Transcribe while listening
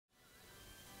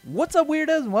What's up,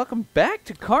 weirdos, and welcome back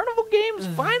to Carnival Games'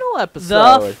 final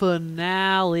episode. The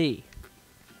finale.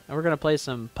 And we're going to play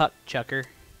some Puck Chucker.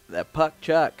 That Puck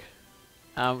Chuck.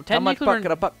 How much puck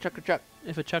can a Puck Chucker chuck?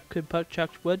 If a Chuck could, Puck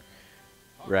Chuck would.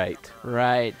 Right.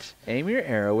 Right. Aim your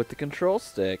arrow with the control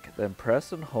stick, then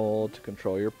press and hold to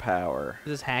control your power.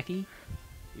 Is this hacky?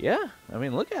 Yeah, I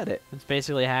mean, look at it. It's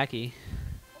basically hacky.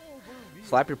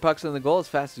 Slap your pucks in the goal as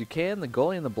fast as you can. The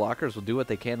goalie and the blockers will do what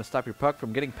they can to stop your puck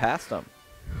from getting past them.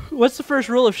 What's the first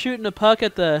rule of shooting a puck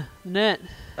at the net?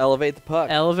 Elevate the puck.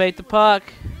 Elevate the puck.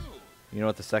 You know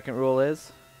what the second rule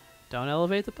is? Don't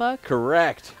elevate the puck?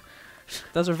 Correct.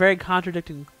 Those are very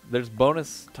contradicting. There's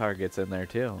bonus targets in there,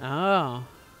 too. Oh.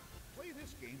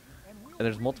 And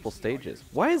there's multiple stages.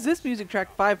 Why is this music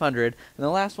track 500 and the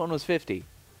last one was 50?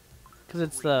 Because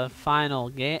it's the final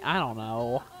game. I don't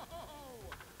know.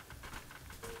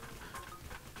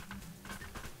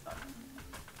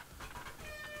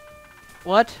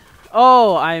 What?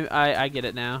 Oh, I get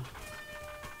it now.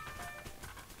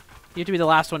 You have to be the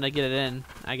last one to get it in.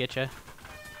 I get you.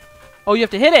 Oh, you have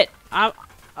to hit it. All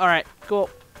right, cool.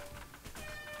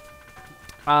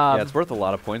 Yeah, it's worth a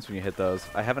lot of points when you hit those.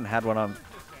 I haven't had one on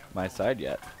my side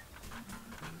yet.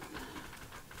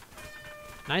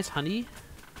 Nice, honey.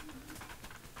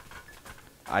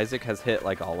 Isaac has hit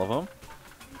like all of them.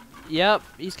 Yep,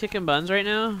 he's kicking buns right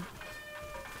now.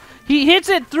 He hits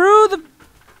it through the...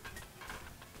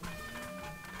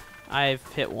 I've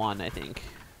hit one, I think.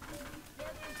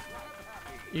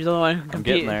 You're the only one who can I'm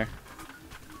getting there.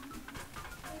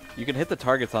 You can hit the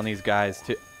targets on these guys,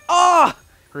 too. Oh!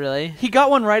 Really? He got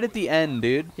one right at the end,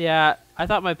 dude. Yeah, I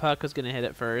thought my puck was going to hit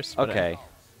it first. But Okay.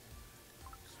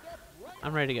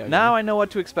 I'm ready to go. Now I know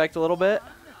what to expect a little bit.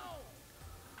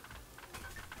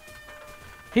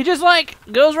 He just, like,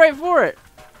 goes right for it.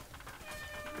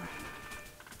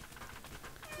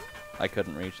 I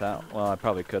couldn't reach that. Well, I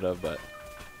probably could have, but...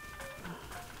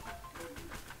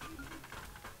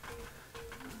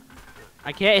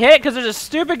 I can't hit because there's a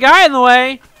stupid guy in the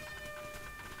way.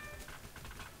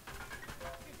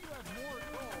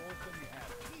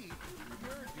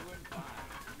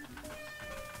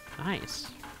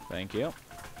 Nice. Thank you.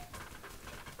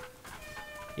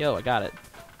 Yo, I got it.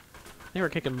 They were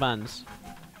kicking buns.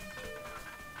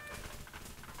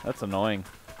 That's annoying.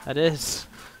 That is.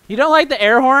 You don't like the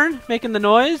air horn making the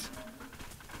noise?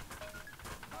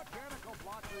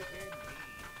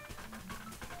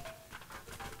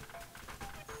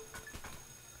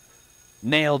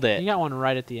 Nailed it. You got one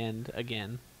right at the end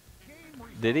again.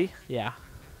 Did he? Yeah.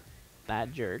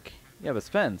 That jerk. Yeah, but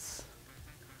Spence.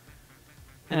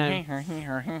 And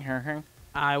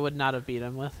I would not have beat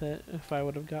him with it if I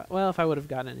would have got. Well, if I would have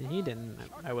gotten it and he didn't,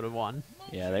 I would have won.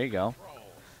 Yeah, there you go.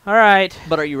 All right.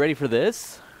 But are you ready for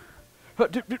this?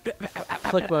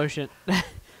 Flick motion.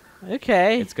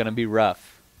 Okay. It's gonna be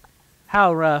rough.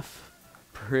 How rough?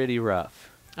 Pretty rough.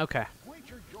 Okay.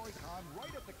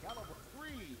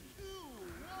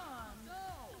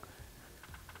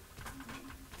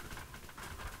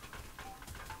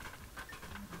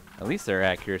 At least their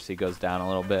accuracy goes down a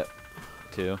little bit,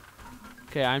 too.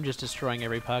 Okay, I'm just destroying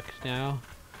every puck now.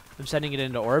 I'm sending it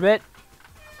into orbit.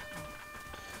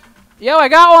 Yo, I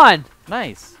got one!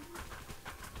 Nice.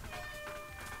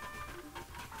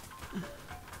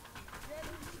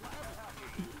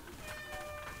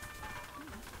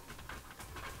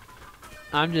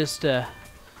 I'm just a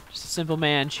simple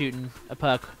man shooting a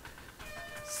puck.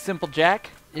 Simple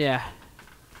Jack? Yeah.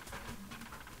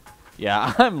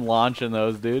 Yeah, I'm launching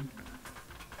those, dude.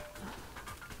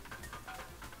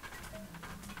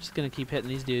 Just gonna keep hitting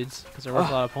these dudes because they're worth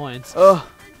a lot of points. Oh,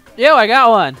 Yo, I got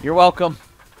one! you're welcome.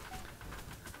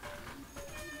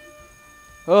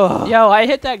 Oh, Yo, I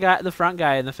hit that guy, the front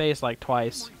guy, in the face like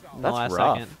twice in the That's last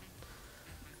rough. second.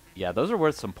 Yeah, those are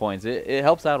worth some points. It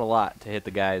helps out a lot to hit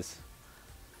the guys.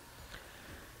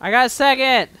 I got a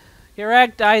second! Get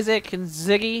wrecked, Isaac and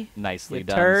Ziggy. Nicely You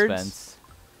done, turds. Spence.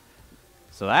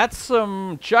 So that's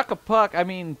some puck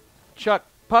chucker. Chuck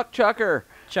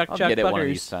I'll Chuck get it one of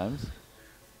these Buckers.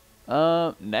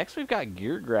 times. Next we've got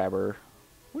Gear Grabber.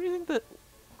 What do you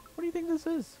think this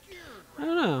is? I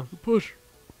don't know. Push.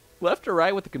 Left or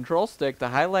right with the control stick to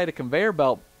highlight a conveyor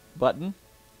belt button,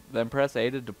 then press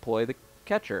A to deploy the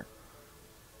catcher.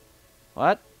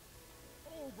 What?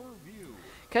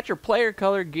 Catcher player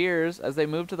color gears as they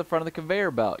move to the front of the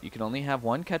conveyor belt. You can only have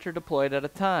one catcher deployed at a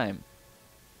time.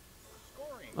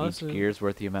 Each gear is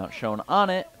worth the amount shown on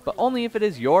it, but only if it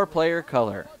is your player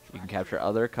color. You can capture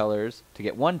other colors to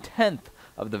get 1/10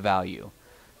 of the value.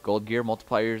 Gold gear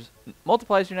multiplies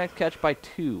your next catch by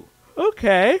 2.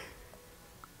 Okay.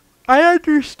 I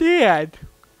understand.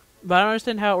 But I don't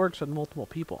understand how it works with multiple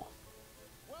people.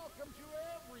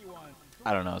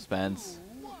 I don't know, Spence.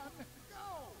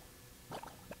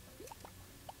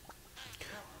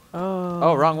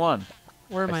 Oh, wrong one.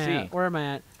 Where am I at? Where am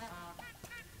I at?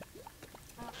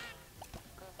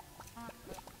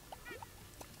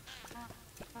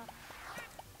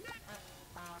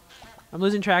 I'm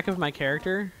losing track of my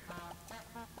character.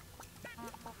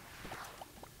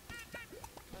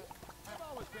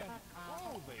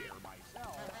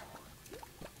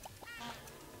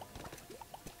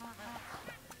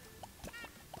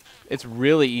 It's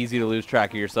really easy to lose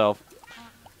track of yourself.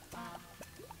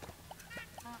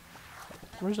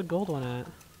 Where's the gold one at?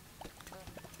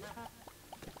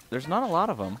 There's not a lot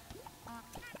of them.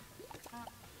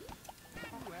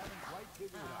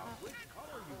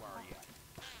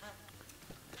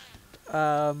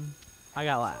 I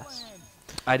got last.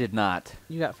 I did not.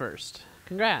 You got first.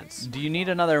 Congrats. Do you need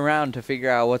another round to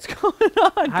figure out what's going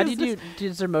on? How do you do?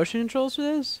 Is there motion controls for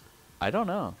this? I don't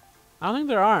know. I don't think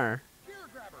there are.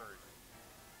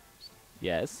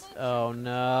 Yes. Oh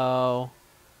no.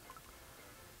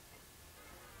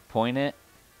 Point it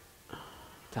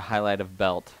to highlight a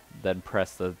belt, then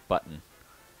press the button.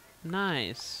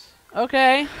 Nice.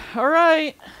 Okay. All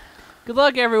right. Good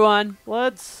luck, everyone.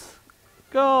 Let's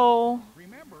go.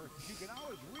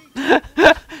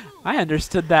 I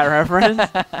understood that reference.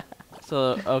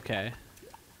 So, okay.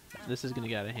 This is going to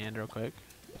get out of hand real quick.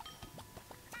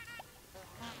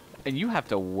 And you have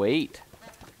to wait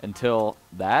until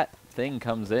that thing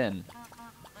comes in.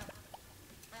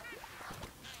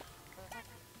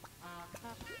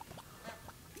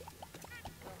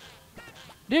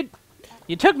 Dude,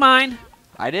 you took mine.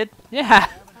 I did? Yeah.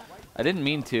 I didn't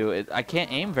mean to. I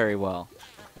can't aim very well.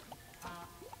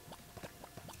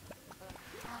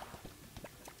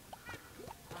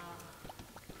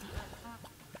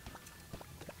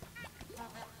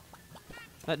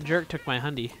 That jerk took my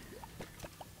hundy.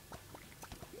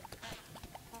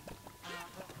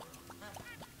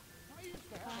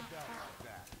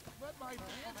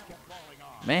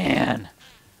 Man.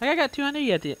 I got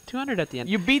 200 at the end.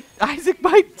 You beat Isaac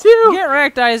by 2. Get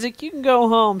wrecked, Isaac. You can go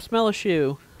home. Smell a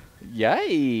shoe.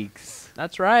 Yikes.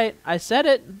 That's right. I said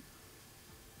it.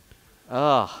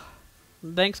 Ugh.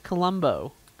 Thanks,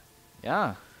 Columbo.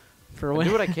 Yeah. For I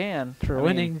do what I can. For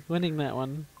winning that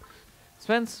one.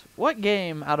 Spence, what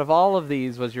game out of all of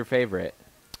these was your favorite?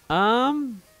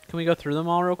 Can we go through them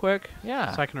all real quick?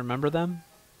 Yeah. So I can remember them.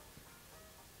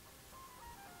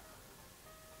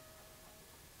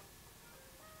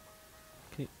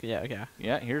 Yeah, okay.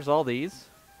 Yeah, here's all these.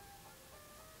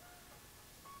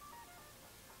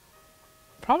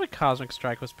 Probably Cosmic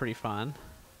Strike was pretty fun.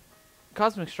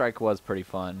 Cosmic Strike was pretty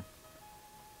fun.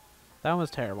 That one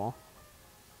was terrible.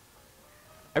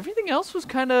 Everything else was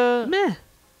kind of meh.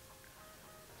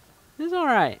 It's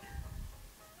alright.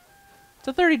 It's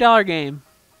a $30 game.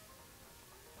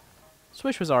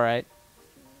 Switch was alright.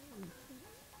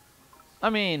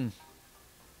 I mean,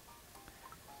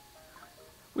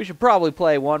 we should probably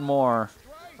play one more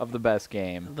of the best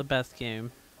game. The best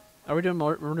game. Are we doing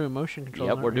we're doing motion control?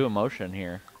 Yep, we're doing motion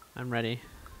here. I'm ready.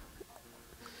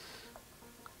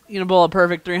 You gonna bowl a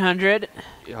perfect 300?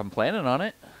 I'm planning on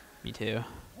it. Me too.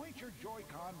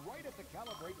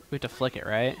 We have to flick it,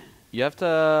 right? You have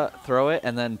to throw it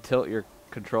and then tilt your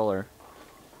controller.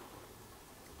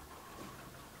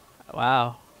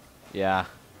 Wow. Yeah.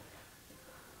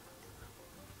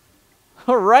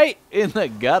 Right in the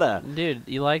gutter. Dude,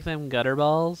 you like them gutter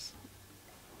balls?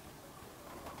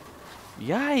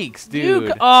 Yikes,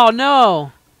 dude. Oh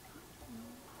no.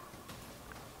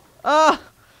 I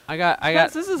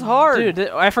got this is hard. Dude,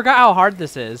 I forgot how hard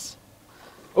this is.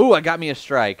 Ooh, I got me a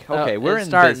strike. Okay, we're in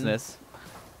business.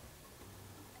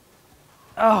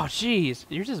 Oh, jeez.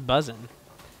 You're just buzzing.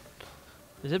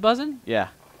 Is it buzzing? Yeah.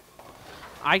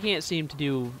 I can't seem to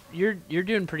do... You're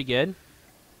doing pretty good.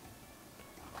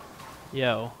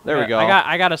 Yo. There we go.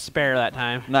 I got a spare that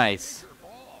time. Nice.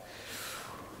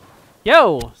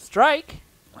 Yo, strike.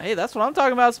 Hey, that's what I'm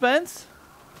talking about, Spence.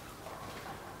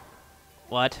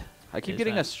 What? I keep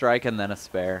getting a strike and then a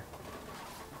spare.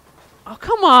 Oh,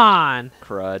 come on.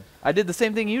 Crud. I did the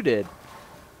same thing you did.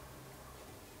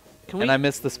 And I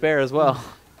missed the spare as well.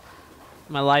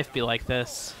 My life be like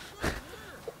this.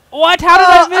 What? How did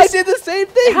I miss? I did the same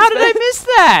thing. How did I miss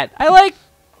that? I like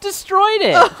destroyed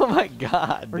it. Oh my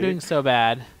god. We're doing so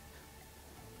bad.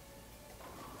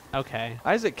 Okay.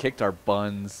 Isaac kicked our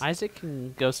buns. Isaac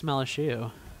can go smell a shoe.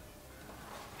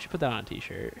 We should put that on a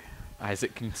t-shirt.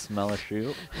 Isaac can smell a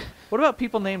shoe. What about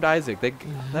people named Isaac?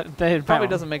 That probably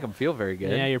doesn't make them feel very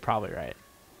good. Yeah, you're probably right.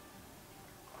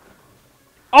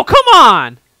 Oh, come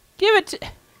on! Give it to...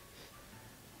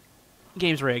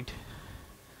 Game's rigged.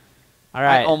 All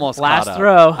right. I almost last caught up.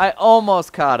 throw. I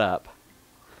almost caught up.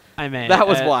 I made That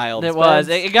was wild. It was.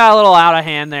 It got a little out of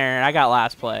hand there, and I got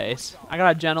last place. I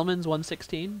got a gentleman's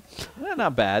 116.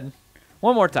 Not bad.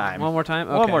 One more time. One more time?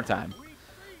 Okay. One more time.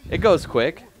 It goes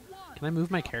quick. Can I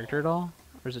move my character at all?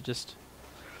 Or is it just...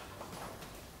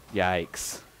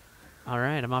 Yikes. All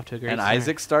right, I'm off to a great And start.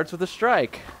 Isaac starts with a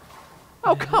strike.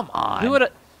 Oh, come on. Who would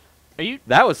have... Are you...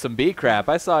 That was some B crap.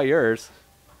 I saw yours.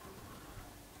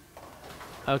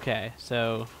 Okay,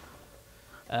 so...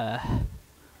 Oh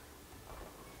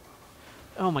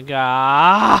my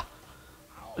god!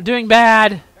 I'm doing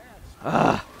bad!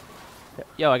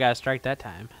 Yo, I got a strike that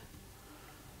time.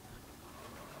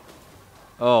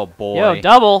 Oh, boy. Yo,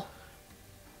 double!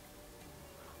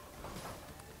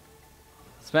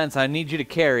 Spence, I need you to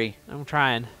carry. I'm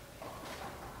trying.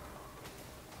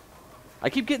 I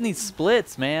keep getting these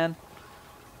splits, man.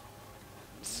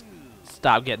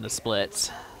 Stop getting the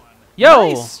splits. Yo!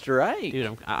 Nice strike.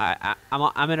 Dude,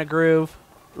 I'm in a groove.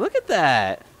 Look at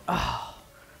that.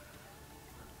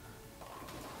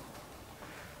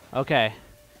 Okay.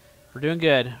 We're doing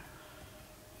good.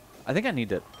 I think I need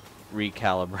to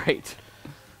recalibrate.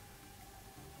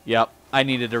 Yep, I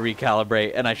needed to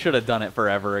recalibrate, and I should have done it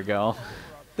forever ago.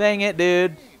 Dang it,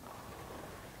 dude.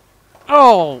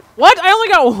 Oh! What? I only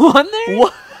got one there?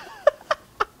 What?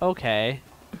 Okay.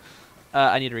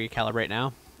 I need to recalibrate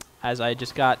now, as I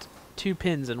just got 2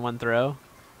 pins in one throw.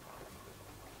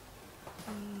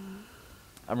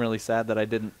 I'm really sad that I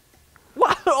didn't.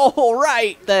 What? All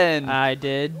right, then. I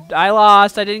did. I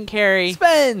lost. I didn't carry.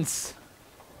 Spence!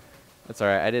 That's all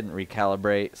right. I didn't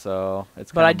recalibrate, so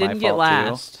it's But kind I of didn't my get fault,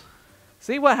 last. too.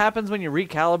 See what happens when you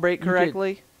recalibrate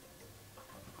correctly?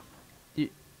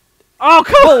 Oh,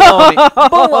 come on!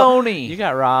 Baloney! You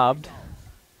got robbed.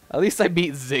 At least I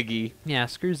beat Ziggy. Yeah,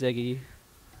 screw Ziggy.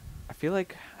 I feel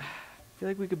like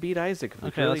we could beat Isaac. If we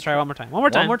Okay, really let's try one more time. One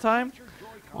more time. One more time?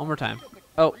 One more time.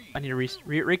 Oh, I need to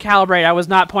recalibrate. I was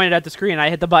not pointed at the screen. I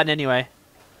hit the button anyway.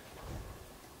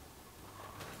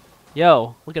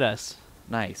 Yo, look at us.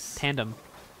 Nice. Tandem.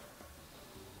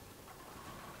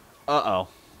 Uh-oh.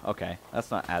 Okay, that's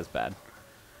not as bad.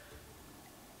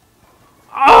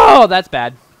 Oh, that's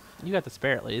bad. You got the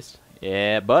spare at least.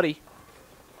 Yeah, buddy.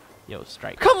 Yo,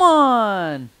 strike. Come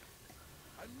on!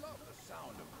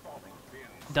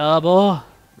 Double.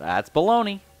 That's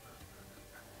baloney.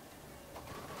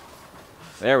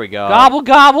 There we go. Gobble,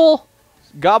 gobble.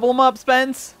 Gobble them up,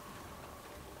 Spence.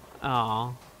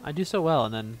 Oh, I do so well,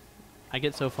 and then I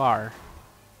get so far.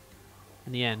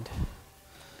 In the end.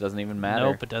 Doesn't even matter.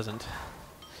 Nope, it doesn't.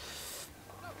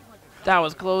 That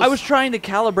was close. I was trying to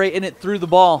calibrate and it threw the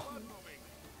ball.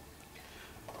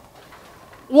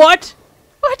 What?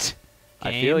 What?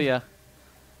 I feel ya.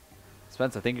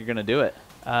 Spence, I think you're going to do it.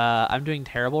 I'm doing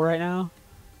terrible right now.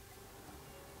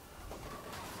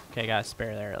 Okay, got a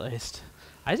spare there at least.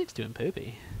 Isaac's doing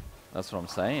poopy. That's what I'm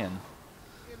saying.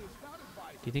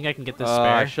 Do you think I can get this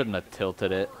I spare? shouldn't have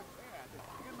tilted it.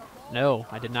 No,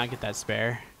 I did not get that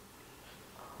spare.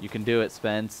 You can do it,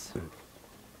 Spence.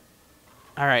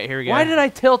 All right, here we go. Why did I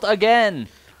tilt again?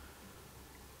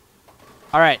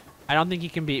 All right, I don't think you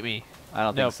can beat me. I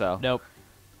don't think so. Nope.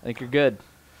 I think you're good.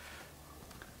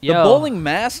 Yo, The bowling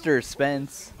master,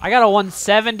 Spence. I got a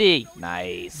 170.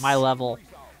 Nice. My level.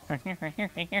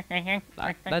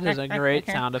 That is a great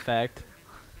sound effect.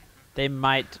 They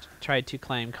might try to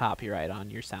claim copyright on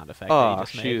your sound effect. that you Oh,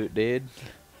 just made. shoot, dude.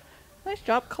 Nice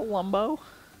job, Columbo.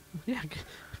 Yeah,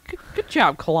 good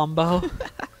job, Columbo.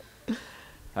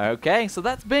 Okay, so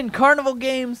that's been Carnival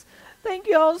Games. Thank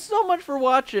you all so much for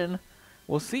watching.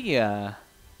 We'll see ya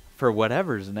for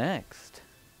whatever's next.